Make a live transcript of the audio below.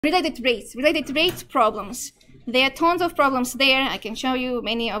related rates problems. There are tons of problems there. I can show you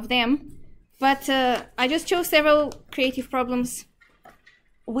many of them, but I just chose several creative problems.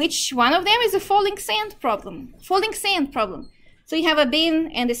 Which one of them is a falling sand problem? So you have a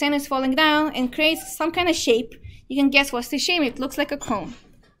bin and the sand is falling down and creates some kind of shape. You can guess what's the shape. It looks like a cone.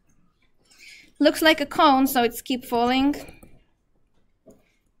 Looks like a cone, so it's keep falling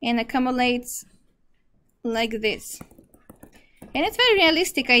and accumulates like this. And it's a very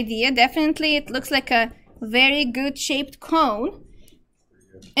realistic idea. Definitely it looks like a very good shaped cone.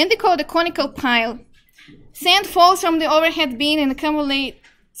 And they call it a conical pile. Sand falls from the overhead bin and accumulates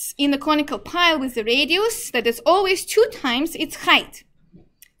in the conical pile with the radius that is always 2 times its height.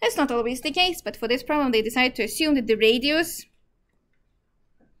 That's not always the case, but for this problem they decided to assume that the radius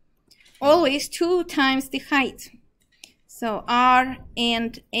always 2 times the height. So R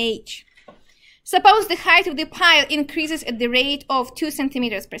and H. Suppose the height of the pile increases at the rate of 2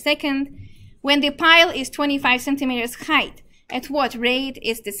 centimeters per second when the pile is 25 centimeters height. At what rate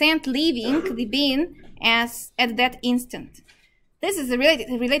is the sand leaving the bin at that instant? This is a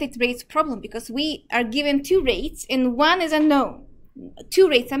related rates problem because we are given 2 rates and one is unknown. 2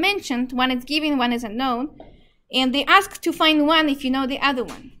 rates are mentioned, one is given, one is unknown, and they ask to find one if you know the other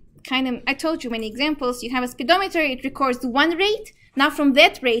one. I told you many examples. You have a speedometer, it records 1 rate. Now from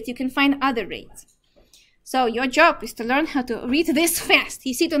that rate you can find other rates. So your job is to learn how to read this fast.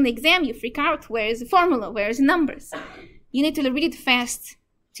 You sit on the exam, you freak out, where is the formula, where is the numbers? You need to read it fast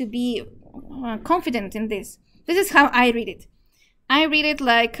to be confident in this. This is how I read it. I read it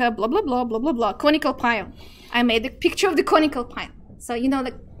like blah, blah, blah, blah, blah, blah, conical pile. I made a picture of the conical pile. So, you know,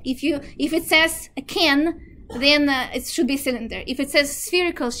 like if it says a can, then it should be cylinder. If it says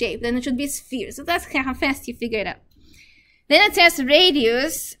spherical shape, then it should be sphere. So that's how fast you figure it out. Then it says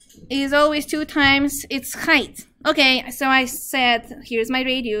radius is always 2 times its height. Okay, so I said, here's my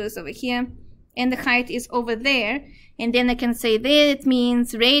radius over here, and the height is over there. And then I can say that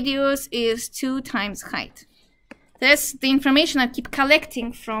means radius is 2 times height. That's the information I keep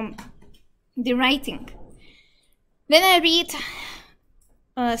collecting from the writing. Then I read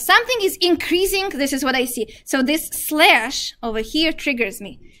something is increasing. This is what I see. So this slash over here triggers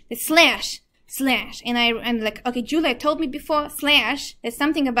me. The slash, and I'm like, okay, Julia told me before, slash is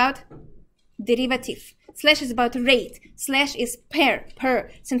something about derivative. Slash is about rate. Slash is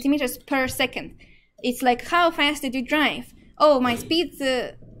per centimeters per second. It's like, how fast did you drive? Oh, my speed.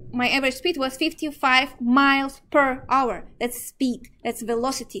 My average speed was 55 miles per hour. That's speed. That's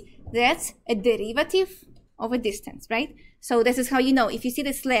velocity. That's a derivative of a distance, right? So this is how you know. If you see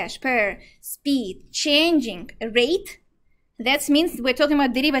the slash, per, speed, changing, rate, that means we're talking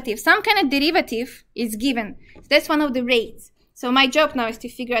about derivative. Some kind of derivative is given. That's one of the rates. So my job now is to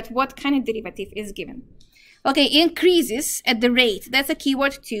figure out what kind of derivative is given. Okay, increases at the rate. That's a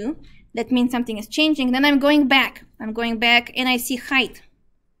keyword too. That means something is changing. Then I'm going back and I see height.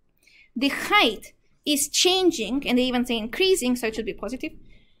 The height is changing, and they even say increasing, so it should be positive,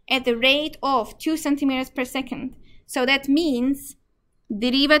 at the rate of 2 centimeters per second. So that means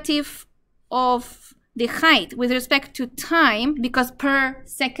derivative of the height with respect to time, because per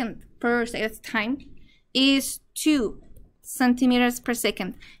second, that's time, is 2 centimeters per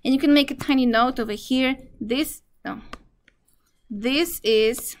second. And you can make a tiny note over here. This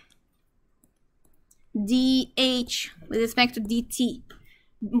is dh with respect to dt.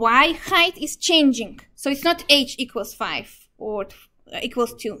 Why? Height is changing. So it's not h equals 5 or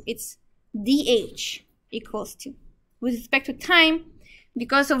equals 2. It's dh equals 2. With respect to time,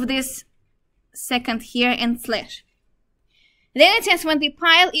 because of this second here and slash. Then it says when the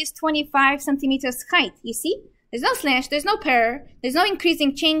pile is 25 centimeters height. You see? There's no slash, there's no per, there's no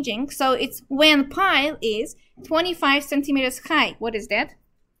increasing, changing. So it's when pile is 25 centimeters high. What is that?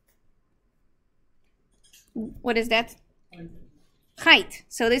 What is that? Height.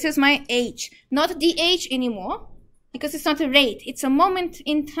 So this is my h, not dh anymore, because it's not a rate, it's a moment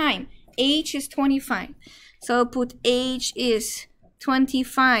in time. H is 25, so I'll put h is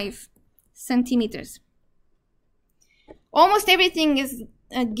 25 centimeters. Almost everything is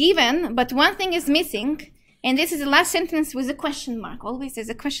given, but one thing is missing, and this is the last sentence with a question mark. Always there's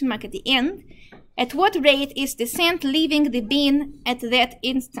a question mark at the end. At what rate is the sand leaving the bin at that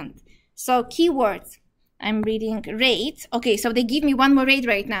instant? So keywords. I'm reading rate. Okay, so they give me one more rate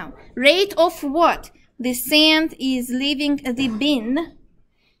right now. Rate of what? The sand is leaving the bin.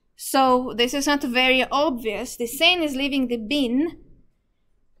 So this is not very obvious. The sand is leaving the bin.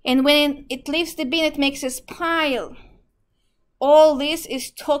 And when it leaves the bin, it makes a pile. All this is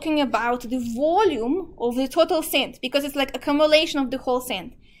talking about the volume of the total sand, because it's like accumulation of the whole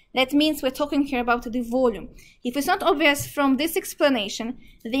sand. That means we're talking here about the volume. If it's not obvious from this explanation,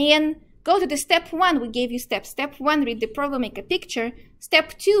 then go to the step 1. We gave you steps. Step 1, read the problem, make a picture.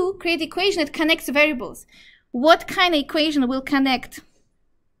 Step 2, create the equation that connects variables. What kind of equation will connect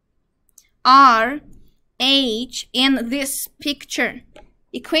R, H, and this picture?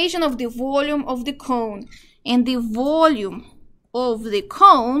 Equation of the volume of the cone. And the volume of the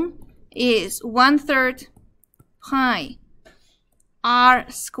cone is 1/3 pi R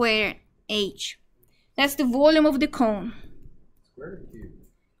squared H. That's the volume of the cone.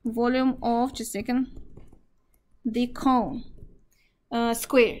 Volume of, just a second, the cone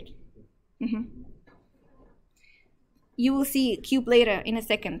squared. You will see cube later in a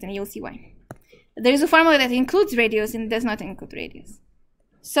second, and you'll see why. There is a formula that includes radius and does not include radius.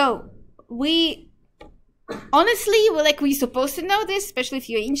 So we honestly, we're supposed to know this, especially if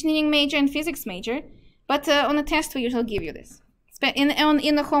you're an engineering major and physics major. But on a test, we usually give you this.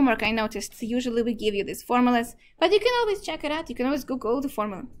 In the homework, I noticed usually we give you these formulas, but you can always check it out. You can always Google the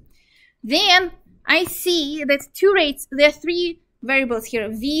formula. Then I see that there are 3 variables here,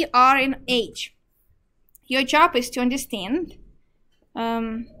 V, R, and H. Your job is to understand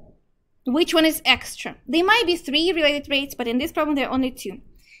which one is extra. There might be 3 related rates, but in this problem there are only 2.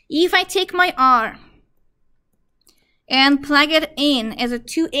 If I take my R and plug it in as a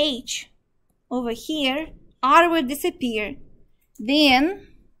 2H over here, R will disappear. Then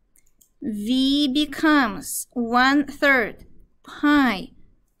V becomes 1/3 pi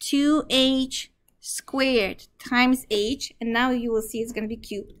 2H squared times H, and now you will see it's going to be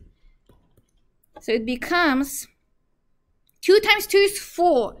cubed. So it becomes 2 times 2 is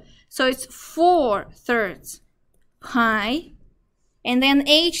 4, so it's 4/3 pi, and then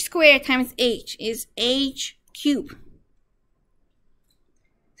H squared times H is H cubed.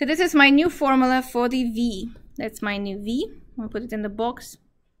 So this is my new formula for the V. That's my new V. I'll put it in the box.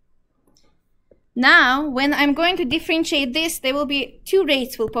 Now, when I'm going to differentiate this, there will be 2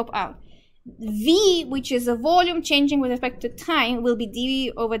 rates will pop out. V, which is a volume changing with respect to time, will be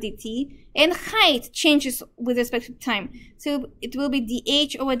dV over dt, and height changes with respect to time. So it will be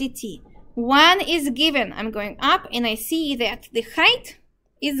dH over dt. One is given. I'm going up, and I see that the height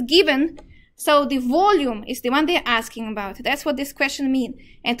is given, so the volume is the one they're asking about. That's what this question means.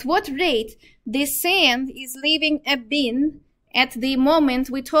 At what rate the sand is leaving a bin at the moment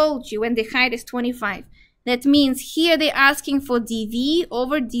we told you when the height is 25. That means here they're asking for dV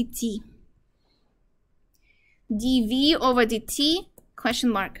over dt. dV over dt, question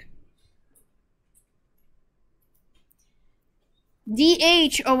mark.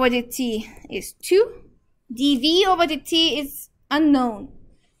 dH over dt is 2. dV over dt is unknown.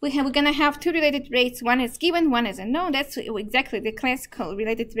 We're going to have 2 related rates. One is given, one is unknown. That's exactly the classical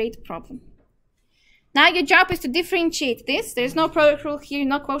related rate problem. Now your job is to differentiate this. There's no product rule here,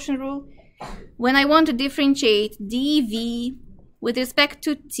 no quotient rule. When I want to differentiate dV with respect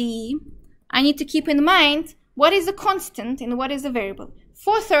to t, I need to keep in mind what is a constant and what is a variable.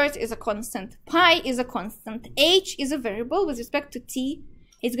 4/3 is a constant, pi is a constant, h is a variable. With respect to t,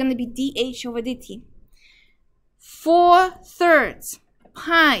 it's going to be dH over dt. 4/3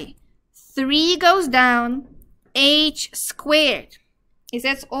 pi, 3 goes down, h squared.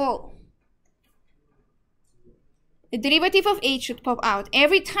 That's all. The derivative of h should pop out.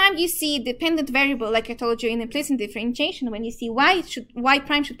 Every time you see dependent variable, like I told you in implicit differentiation, when you see y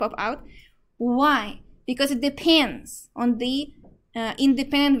prime should pop out. Why? Because it depends on the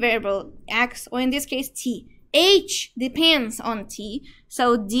independent variable x, or in this case t. H depends on t,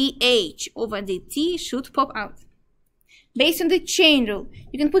 so dH over dt should pop out. Based on the chain rule,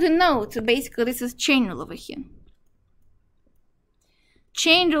 you can put a note. So basically, this is chain rule over here.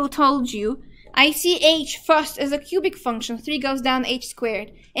 Chain rule told you I see h first as a cubic function. 3 goes down, h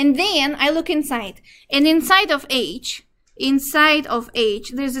squared. And then I look inside. And inside of h,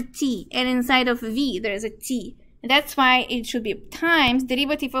 there's a t. And inside of v, there's a t. And that's why it should be times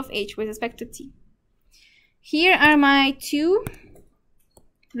derivative of h with respect to t. Here are my 2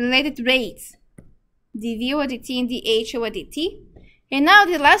 related rates. dV over dt and dH over dt. And now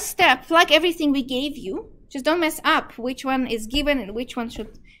the last step, plug everything we gave you. Just don't mess up which one is given and which one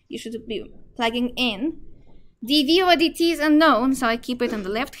you should be plugging in. dV over dt is unknown, so I keep it on the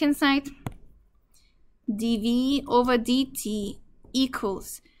left hand side. dV over dt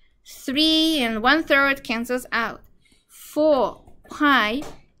equals 3 and 1/3 cancels out. 4 pi,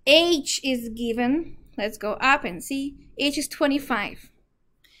 h is given. Let's go up and see. H is 25.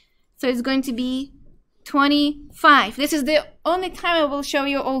 So it's going to be 25. This is the only time I will show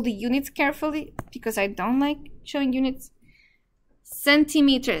you all the units carefully, because I don't like showing units.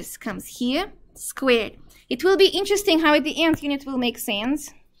 Centimeters comes here, squared. It will be interesting how at the end unit will make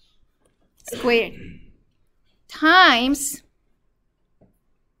sense. squared times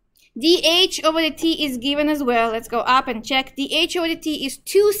dH over dt is given as well. Let's go up and check. dH over dt is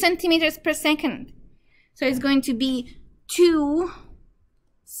 2 centimeters per second. So it's going to be 2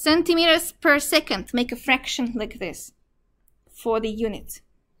 centimeters per second. Make a fraction like this for the unit.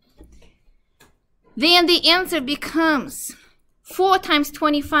 Then the answer becomes 4 times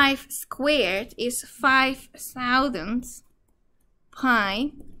 25 squared is 5,000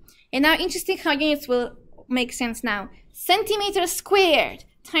 pi. And now interesting how units will make sense now. Centimeters squared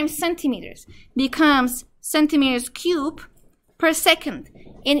times centimeters becomes centimeters cubed per second.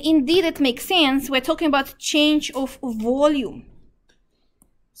 And indeed it makes sense. We're talking about change of volume.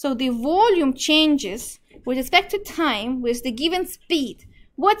 So the volume changes with respect to time with the given speed.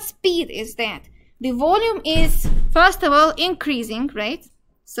 What speed is that? The volume is, first of all, increasing, right?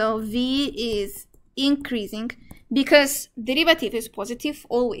 So V is increasing because derivative is positive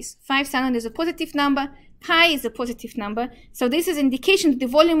always. 5,000 is a positive number, pi is a positive number. So this is indication that the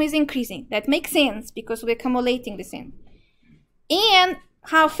volume is increasing. That makes sense because we're accumulating the same. And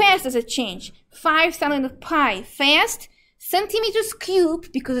how fast does it change? 5,000 pi fast, centimeters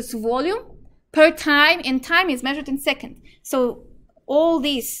cubed because it's volume per time, and time is measured in seconds. So all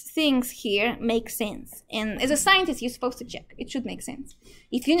these things here make sense. And as a scientist, you're supposed to check. It should make sense.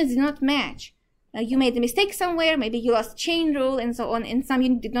 If units do not match, you made a mistake somewhere, maybe you lost chain rule and so on, and some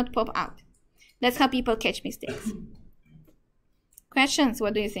unit did not pop out. That's how people catch mistakes. Questions?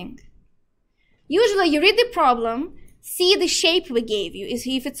 What do you think? Usually you read the problem, see the shape we gave you.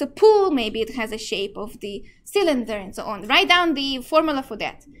 If it's a pool, maybe it has a shape of the cylinder and so on. Write down the formula for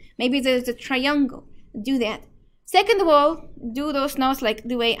that. Maybe there's a triangle. Do that. Second of all, do those notes like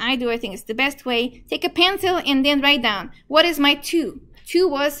the way I do. I think it's the best way. Take a pencil and then write down, what is my 2? 2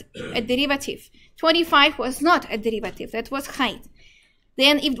 was a derivative. 25 was not a derivative. That was height.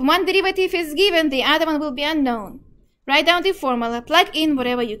 Then if one derivative is given, the other one will be unknown. Write down the formula. Plug in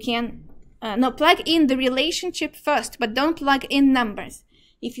whatever you can. Plug in the relationship first, but don't plug in numbers.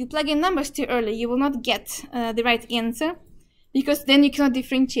 If you plug in numbers too early, you will not get the right answer, because then you cannot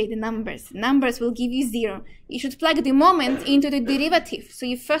differentiate the numbers. Numbers will give you 0. You should plug the moment into the derivative, so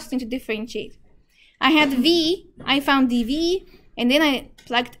you first need to differentiate. I had V, I found dV, and then I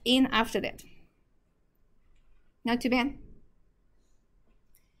plugged in after that. Not too bad.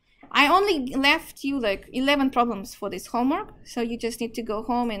 I only left you like 11 problems for this homework, so you just need to go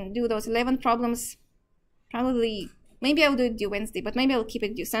home and do those 11 problems. Probably, maybe I'll do it due Wednesday, but maybe I'll keep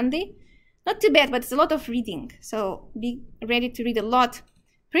it due Sunday. Not too bad, but it's a lot of reading, so be ready to read a lot.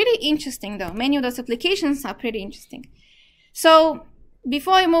 Pretty interesting though. Many of those applications are pretty interesting. So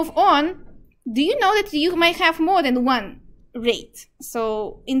before I move on, do you know that you might have more than one rate?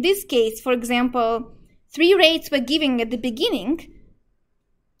 So in this case, for example, 3 rates were given at the beginning.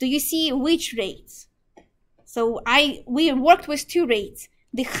 Do you see which rates? So we worked with 2 rates.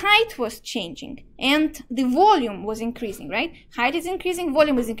 The height was changing and the volume was increasing, right? Height is increasing,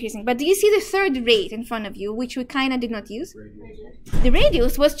 volume is increasing. But do you see the 3rd rate in front of you, which we kind of did not use? Radius. The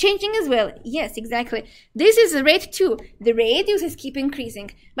radius was changing as well. Yes, exactly. This is a rate 2. The radius is keep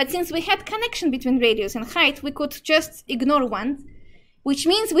increasing. But since we had connection between radius and height, we could just ignore one, which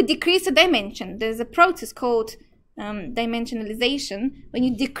means we decrease the dimension. There's a process called dimensionalization. When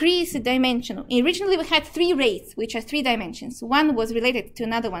you decrease the dimension, originally we had 3 rates, which are 3 dimensions. One was related to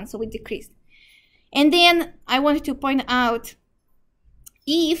another one, so we decreased. And then I wanted to point out,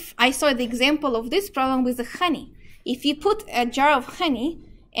 if I saw the example of this problem with the honey, if you put a jar of honey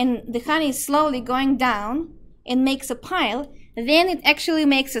and the honey is slowly going down and makes a pile, then it actually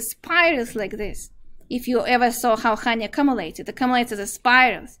makes a spirals like this. If you ever saw how honey accumulates, it accumulates as a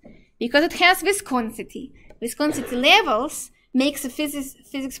spirals because it has viscosity. Viscosity levels makes the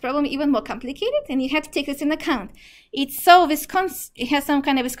physics problem even more complicated, and you have to take this into account. It's so viscous, it has some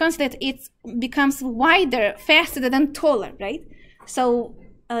kind of viscosity that it becomes wider, faster than taller, right? So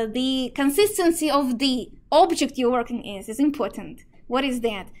the consistency of the object you're working is important. What is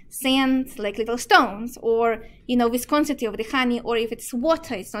that? Sand, like little stones, or viscosity of the honey, or if it's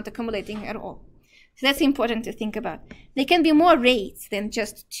water, it's not accumulating at all. So that's important to think about. There can be more rates than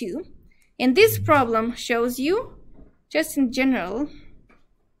just 2. And this problem shows you, just in general,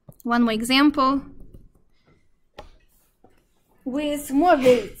 one more example with more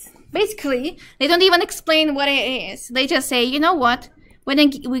rates. Basically, they don't even explain what it is. They just say, you know what, we're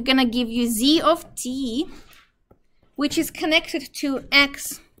going to give you z of t, which is connected to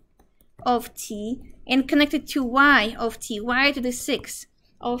x of t, and connected to y of t, y to the 6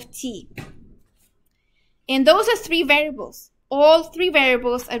 of t. And those are 3 variables. All 3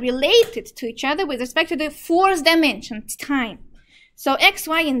 variables are related to each other with respect to the 4th dimension, time. So x,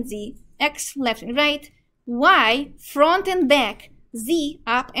 y, and z X left and right, Y front and back, Z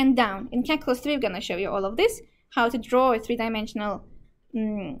up and down. In calculus 3, we're going to show you all of this, how to draw a three-dimensional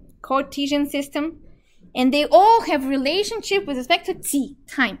Cartesian system. And they all have relationship with respect to t,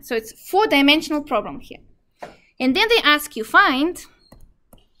 time. So it's four-dimensional problem here. And then they ask you find,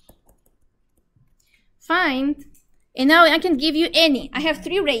 and now I can give you any. I have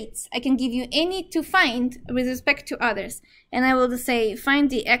three rates. I can give you any to find with respect to others. And I will say find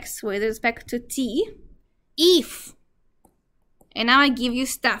the x with respect to t if. And now I give you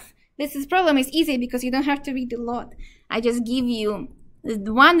stuff. This problem is easy because you don't have to read a lot. I just give you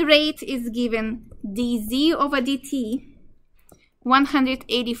one rate is given dz over dt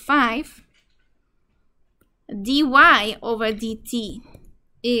 185, dy over dt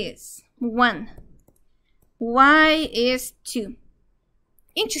is 1, y is 2.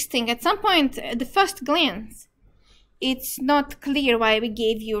 Interesting, at some point at the first glance it's not clear why we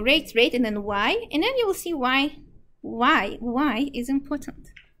gave you rate and then y, and then you will see why is important.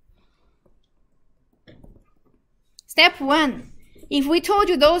 Step 1. If we told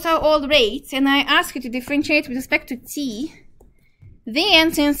you those are all rates and I ask you to differentiate with respect to t,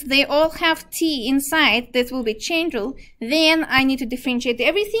 then since they all have t inside, that will be chain rule, then I need to differentiate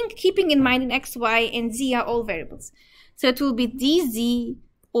everything, keeping in mind in x, y, and z are all variables. So it will be dz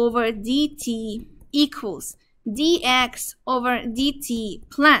over dt equals dx over dt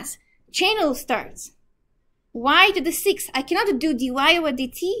plus, chain rule starts, y to the 6. I cannot do dy over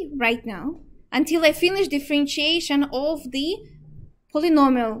dt right now until I finish differentiation of the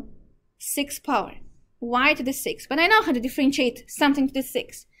polynomial 6 power, y to the 6. But I know how to differentiate something to the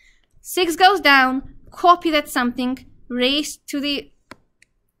 6. 6 goes down, copy that something, raised to the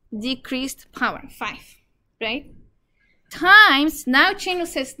decreased power, 5, right? Times, now chain rule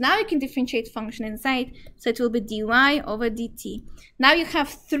says, now you can differentiate function inside, so it will be dy over dt. Now you have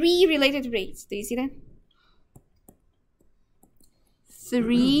 3 related rates. Do you see that?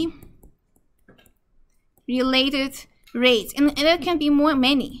 3 related rates, and there can be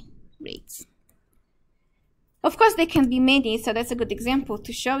many rates. Of course there can be many, so that's a good example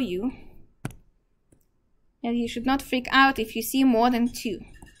to show you. And you should not freak out if you see more than 2.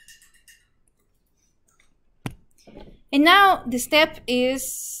 And now the step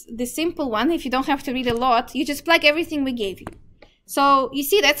is the simple one. If you don't have to read a lot, you just plug everything we gave you. So you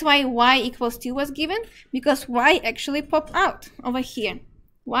see, that's why y equals 2 was given, because y actually popped out over here.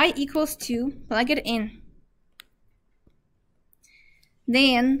 Y equals 2, plug it in.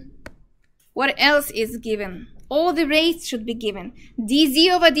 Then, what else is given? All the rates should be given. dz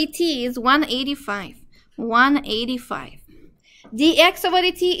over dt is 185. 185. dx over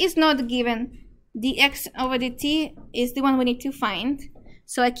dt is not given. dx over dt is the one we need to find.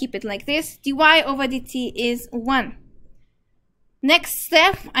 So I keep it like this. dy over dt is 1. Next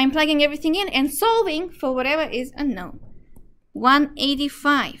step, I'm plugging everything in and solving for whatever is unknown.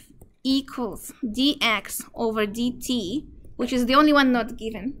 185 equals dx over dt, which is the only one not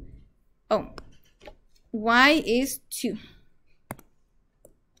given. Oh, y is 2.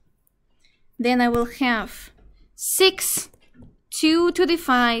 Then I will have 6, 2 to the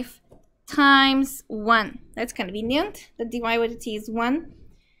 5 times 1. That's convenient. The dy over dt is 1.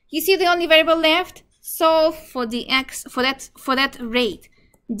 You see the only variable left? Solve for dx, for that rate.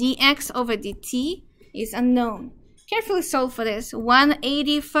 dx over dt is unknown. Carefully solve for this.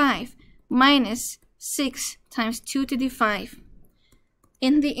 185 minus 6 times 2 to the 5.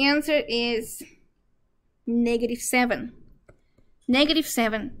 And the answer is -7.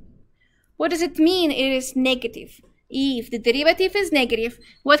 -7. What does it mean it is negative? If the derivative is negative,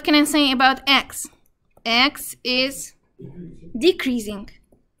 what can I say about x? X is decreasing.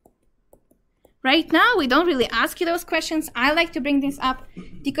 Right now, we don't really ask you those questions. I like to bring this up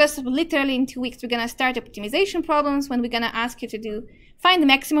because literally in 2 weeks, we're going to start optimization problems when we're going to ask you to find the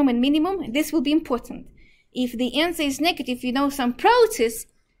maximum and minimum. This will be important. If the answer is negative, you know some process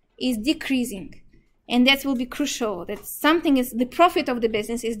is decreasing. And that will be crucial, that something is, the profit of the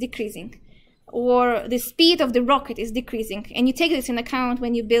business is decreasing. Or the speed of the rocket is decreasing. And you take this in account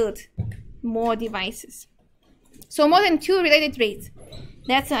when you build more devices. So more than 2 related rates.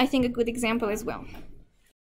 That's, I think, a good example as well.